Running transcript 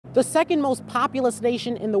The second most populous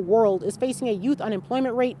nation in the world is facing a youth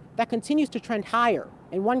unemployment rate that continues to trend higher,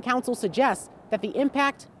 and one council suggests that the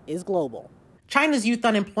impact is global. China's youth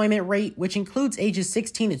unemployment rate, which includes ages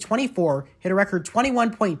 16 to 24, hit a record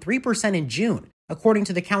 21.3% in June, according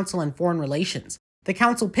to the Council on Foreign Relations. The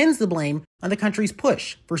council pins the blame on the country's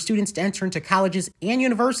push for students to enter into colleges and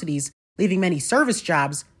universities, leaving many service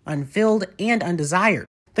jobs unfilled and undesired.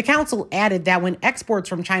 The council added that when exports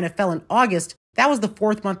from China fell in August, that was the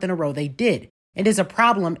fourth month in a row they did. It is a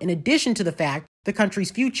problem in addition to the fact the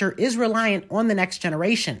country's future is reliant on the next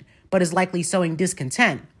generation, but is likely sowing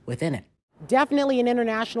discontent within it. Definitely an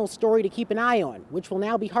international story to keep an eye on, which will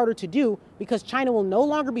now be harder to do because China will no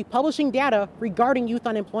longer be publishing data regarding youth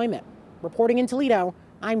unemployment. Reporting in Toledo,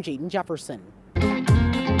 I'm Jaden Jefferson.